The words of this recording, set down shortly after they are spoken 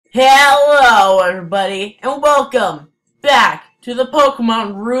Hello everybody, and welcome back to the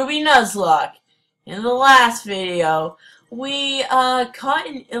Pokemon Ruby Nuzlocke. In the last video, we caught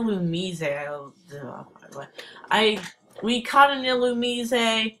an Illumise. We caught an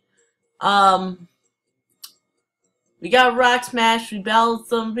Illumise. We got Rock Smash, we battled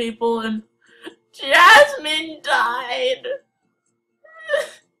some people, and Jasmine died.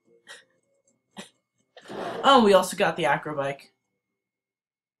 Oh, we also got the Acrobike.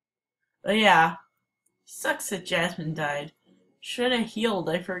 But yeah, sucks that Jasmine died. Should have healed.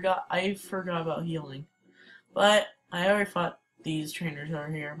 I forgot about healing. But I already fought these trainers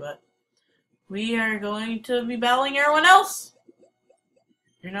over here. But we are going to be battling everyone else.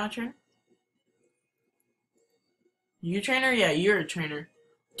 You're not a trainer? You a trainer? Yeah, you're a trainer.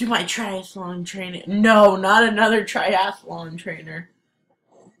 Do my triathlon training. No, not another triathlon trainer.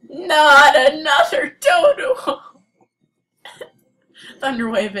 Not another Dodo.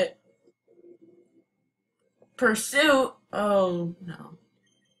 Thunderwave it. Pursuit? Oh, no.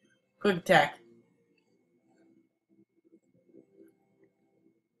 Quick attack.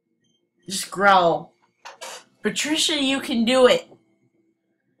 Just growl. Patricia, you can do it.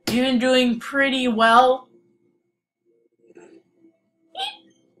 You've been doing pretty well.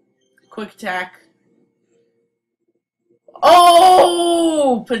 Quick attack.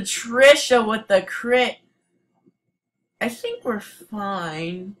 Oh! Patricia with the crit. I think we're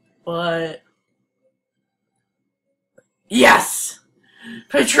fine, but... Yes!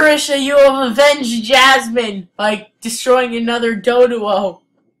 Patricia, you have avenged Jasmine by destroying another Doduo.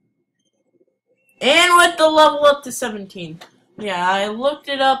 And with the level up to 17. Yeah, I looked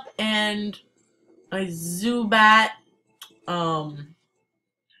it up and my Zubat,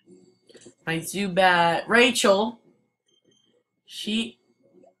 Rachel, she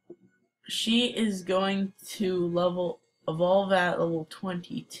is going to evolve at level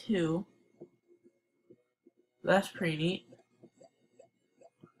 22. That's pretty neat.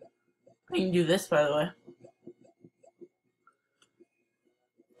 I can do this, by the way.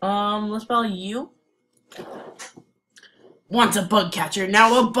 Let's battle you. Once a bug catcher,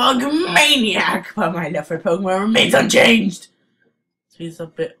 now a bug maniac, but my love for Pokemon remains unchanged. Speeds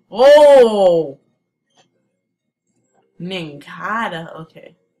up a bit. Oh! Ninkata,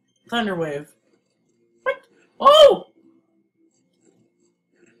 okay. Thunderwave. What? Oh!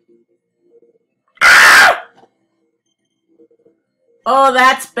 Ah! Oh,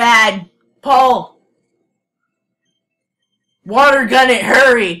 that's bad. Paul! Water gun it,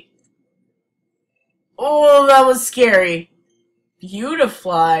 hurry! Oh, that was scary.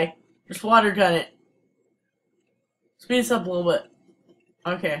 Beautifly. Just water gun it. Speed us up a little bit.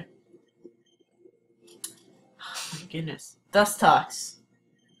 Okay. Oh my goodness. Dust Tox.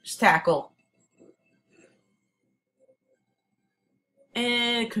 Just tackle.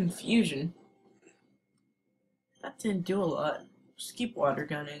 And confusion. That didn't do a lot. Just keep water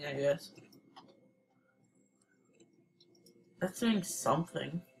gunning, I guess. That's doing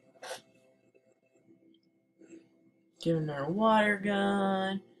something. Giving her a water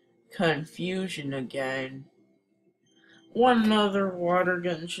gun. Confusion again. One other water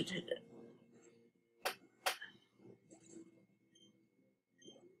gun should hit it.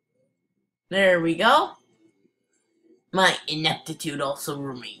 There we go. My ineptitude also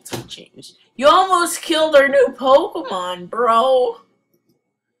remains unchanged. You almost killed our new Pokemon, bro.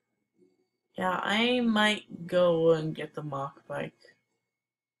 Yeah, I might go and get the Mach Bike.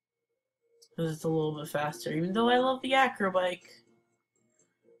 Because it's a little bit faster. Even though I love the Acrobike.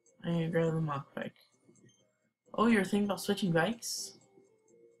 I'm gonna grab the Mach Bike. Oh, you're thinking about switching bikes?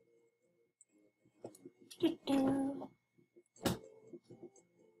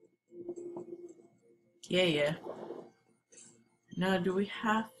 Yeah. Now, do we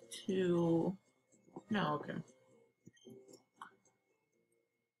have to... No, okay.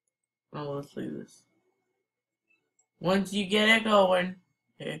 Oh, let's leave this. Once you get it going,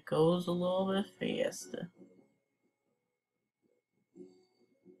 it goes a little bit faster.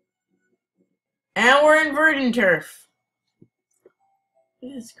 And we're in Verdant Turf. It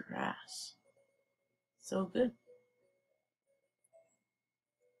is grass. So good.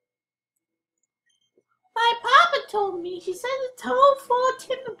 My papa told me, she said the tunnel full of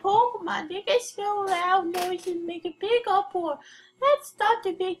timid Pokemon. They get so loud noise and make a big uproar. Let's start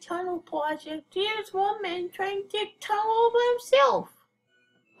the big tunnel project. Here's one man trying to dig tunnel over himself.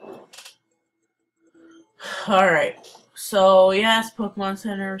 Alright. So, yes, Pokemon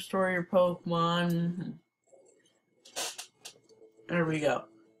Center, restore your Pokemon. There we go.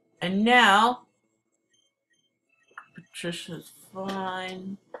 And now, Patricia's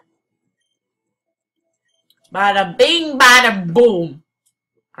fine. Bada bing, bada boom.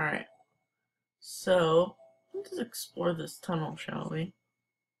 Alright. So, let's explore this tunnel, shall we?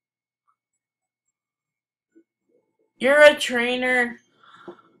 You're a trainer!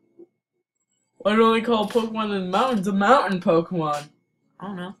 Why do they call Pokemon in the mountains a mountain Pokemon? I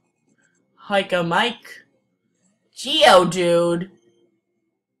don't know. Hike a Mike. Geodude!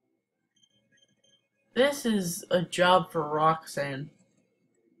 This is a job for Roxanne.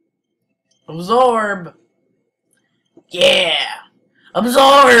 Absorb! Yeah!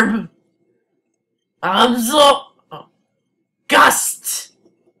 Absorb! Absorb! Oh. Gust!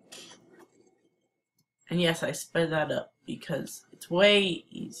 And yes, I sped that up because it's way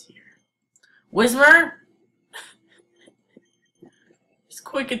easier. Whismer? Just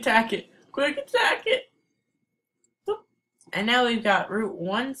quick attack it. Quick attack it! Oop. And now we've got Route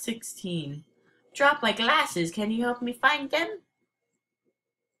 116. Drop my glasses. Can you help me find them?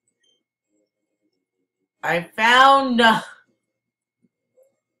 I found... I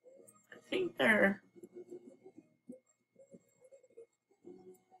think they're...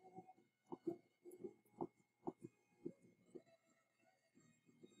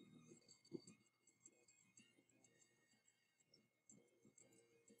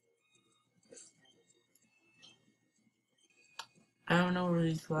 I don't know where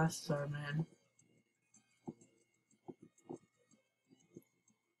these glasses are, man.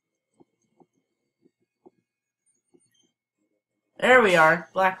 There we are.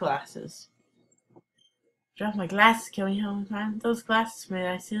 Black glasses. Drop my glasses. Can you help me find those glasses? May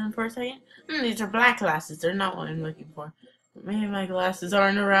I see them for a second? These are black glasses. They're not what I'm looking for. But maybe my glasses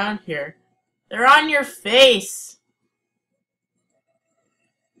aren't around here. They're on your face!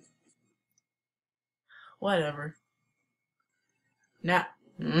 Whatever. Now...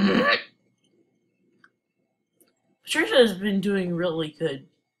 Patricia has been doing really good.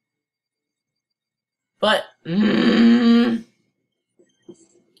 But...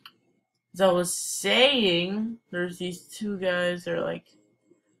 as I was saying, there's these two guys that are like,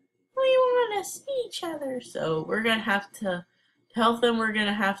 we want to see each other. So we're going to have to help them. We're going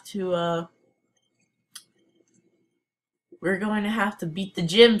to have to beat the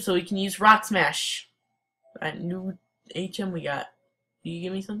gym so we can use Rock Smash. That new HM we got. Do you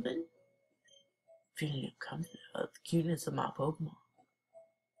give me something? Feeling confident about the cuteness of my Pokemon.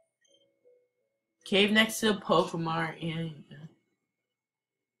 Cave next to the Pokemon. Yeah.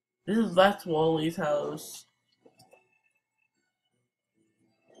 That's Wally's house.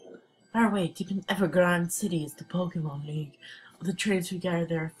 Our way deep in Evergrande City is the Pokemon League. The trainers we gather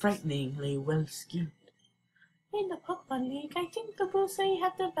there are frighteningly well skilled. In the Pokemon League, I think the rules say you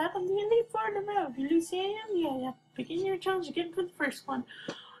have to battle the Elite Four in a row. If you lose the AM, yeah, you have to begin your challenge again for the first one.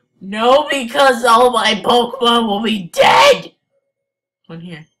 No, because all my Pokemon will be dead! One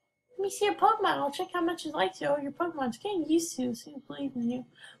here. Let me see your Pokemon. I'll check how much it likes you or your Pokemon's getting used to, so you believe in you.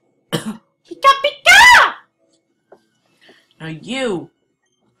 Pika Pika! Now you,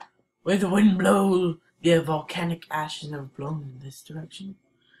 where the wind blows, the volcanic ashes have blown in this direction.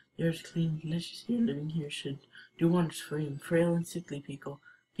 The earth's clean, delicious air living here should do wonders for you, frail and sickly people.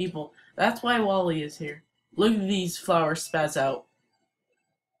 That's why Wally is here. Look at these flowers spaz out.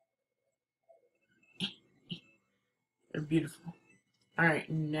 They're beautiful. Alright,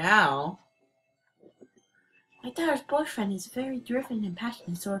 now... My daughter's boyfriend is a very driven and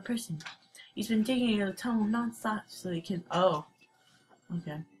passionate sort of person. He's been digging into the tunnel non-stop so he can... Oh.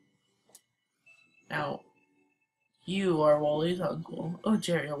 Okay. Now, you are Wally's uncle. Oh,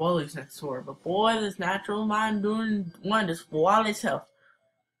 Jerry, Wally's next door. But boy, this natural mind doing wonders for Wally's health.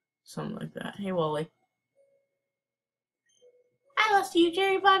 Something like that. Hey, Wally. I lost you,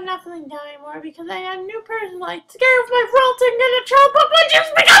 Jerry, but I'm not feeling down anymore because I got a new person like scared of my fault and gonna try Pokemon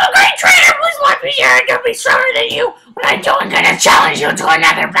Gyms become a great trainer. Please watch me here. I'm gonna be stronger than you. When I do, I'm gonna challenge you to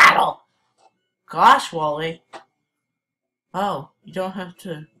another battle. Gosh, Wally. Oh, you don't have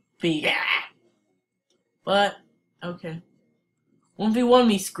to be. But okay. 1v1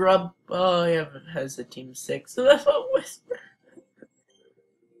 me, scrub. Oh, yeah, it has a team of 6, so that's what Whisper.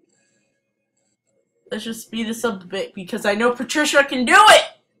 Let's just speed this up a bit because I know Patricia can do it!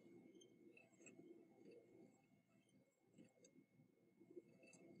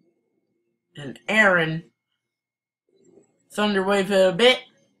 And Aaron. Thunder Wave it a bit.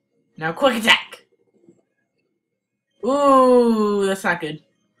 Now quick attack! Ooh, that's not good.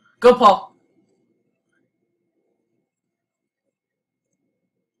 Go, Paul.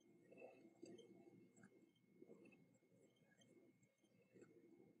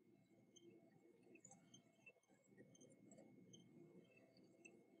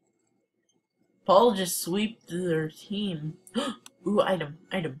 Paul just sweep their team. Ooh, item.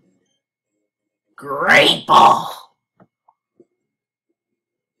 Great ball!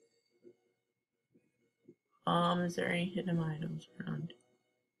 Is there any hidden items around?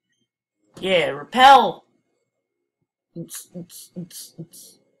 Yeah, repel!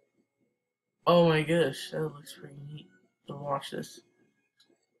 Oh my gosh, that looks pretty neat. So watch this.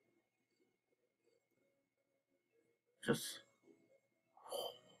 Just...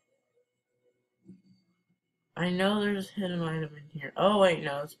 I know there's a hidden item in here. Oh wait,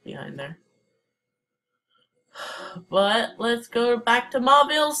 no, it's behind there. But let's go back to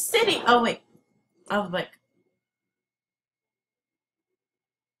Mobile City. Oh wait, I have a bike.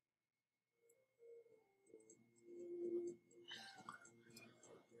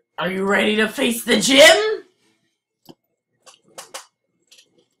 Are you ready to face the gym?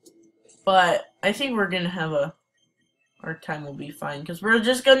 But I think we're gonna have our time will be fine because we're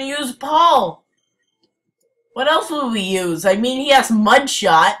just gonna use Paul. What else will we use? I mean, he has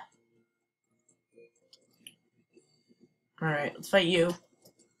Mudshot. Alright, let's fight you.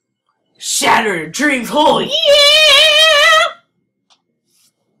 Shatter Dream's Hole! Yeah!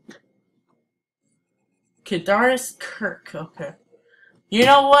 Kedaris Kirk, okay. You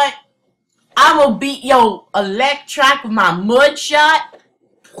know what? I'm gonna beat yo Electric with my Mudshot.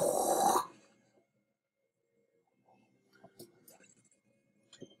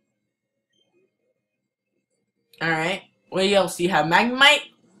 Alright. What else do you have? Magnemite?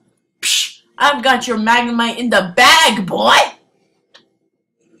 Psh, I've got your Magnemite in the bag, boy!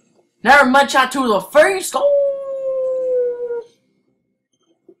 Never Mudshot to the face. Oh!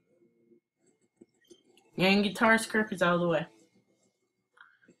 Yeah, and Guitarist Kirk is out of the way.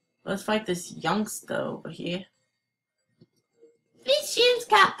 Let's fight this youngster over here. This gym's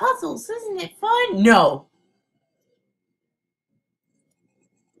got puzzles, isn't it fun? No!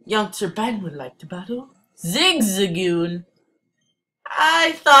 Youngster Ben would like to battle. Zigzagoon!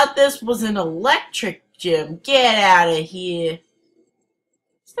 I thought this was an electric gym. Get out of here.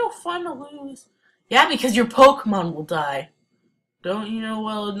 It's no fun to lose. Yeah, because your Pokemon will die. Don't you know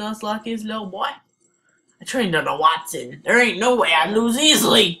what a Nuzlocke is, little boy? I trained under WATTSON. There ain't no way I lose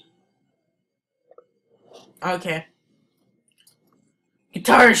easily. Okay.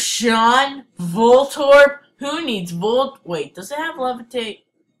 Guitar Sean? Voltorb? Who needs Wait, does it have Levitate?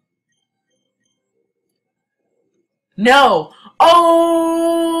 No!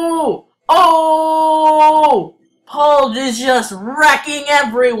 Oh! Oh! Paul is just wrecking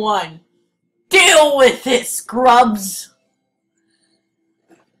everyone! Deal with it, scrubs!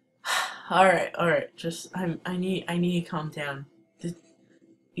 Alright, just, I need to calm down.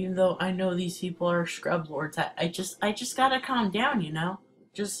 Even though I know these people are scrub lords, I just gotta calm down, you know?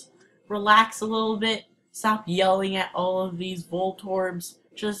 Just relax a little bit, stop yelling at all of these Voltorbs,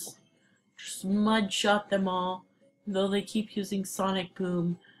 just Mudshot them all. Though they keep using Sonic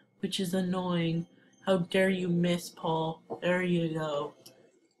Boom, which is annoying. How dare you miss, Paul? There you go.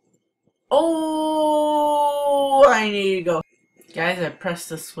 Oh, I need to go. Guys, I pressed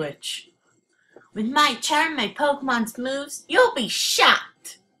the switch. With my charm, my Pokemon's moves, you'll be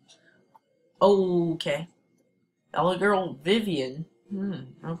shocked. Okay. Ella Girl Vivian.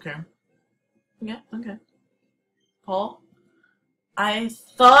 Okay. Yeah, okay. Paul? I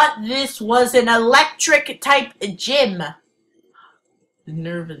thought this was an electric type gym. The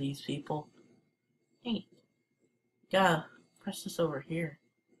nerve of these people. Hey. Gotta press this over here.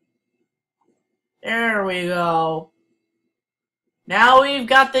 There we go. Now we've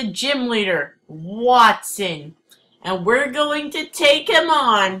got the gym leader, WATTSON. And we're going to take him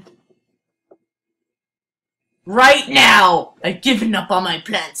on. Right now! I've given up on my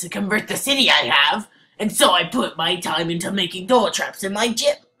plans to convert the city I have. And so I put my time into making door traps in my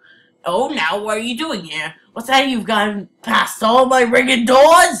gym. Oh, now what are you doing here? What's that, you've gone past all my ringing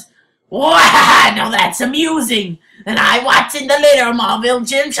doors? Wow, now that's amusing. Then I, WATTSON, the leader of Marvel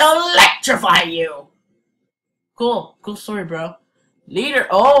Gym, shall electrify you. Cool story, bro. Leader,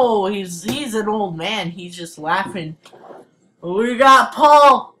 oh, he's an old man. He's just laughing. We got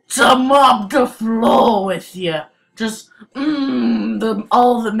Paul to mop the floor with you. Just,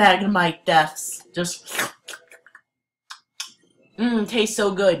 all the Magnemite deaths. Just, tastes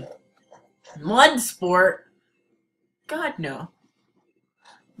so good. Mud sport? God, no.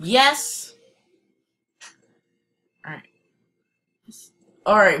 Yes. Alright.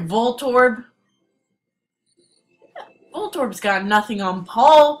 Alright, Voltorb. Voltorb's got nothing on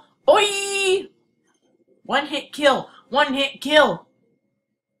Paul. Oi! One hit kill. One hit kill.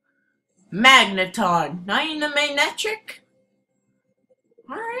 Magneton. Not in the Magnetric?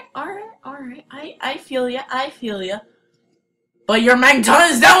 Alright. I feel ya. But your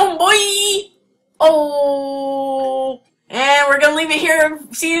Magneton is down, boy! Oh! And we're gonna leave it here.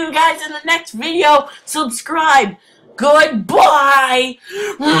 See you guys in the next video. Subscribe. Goodbye!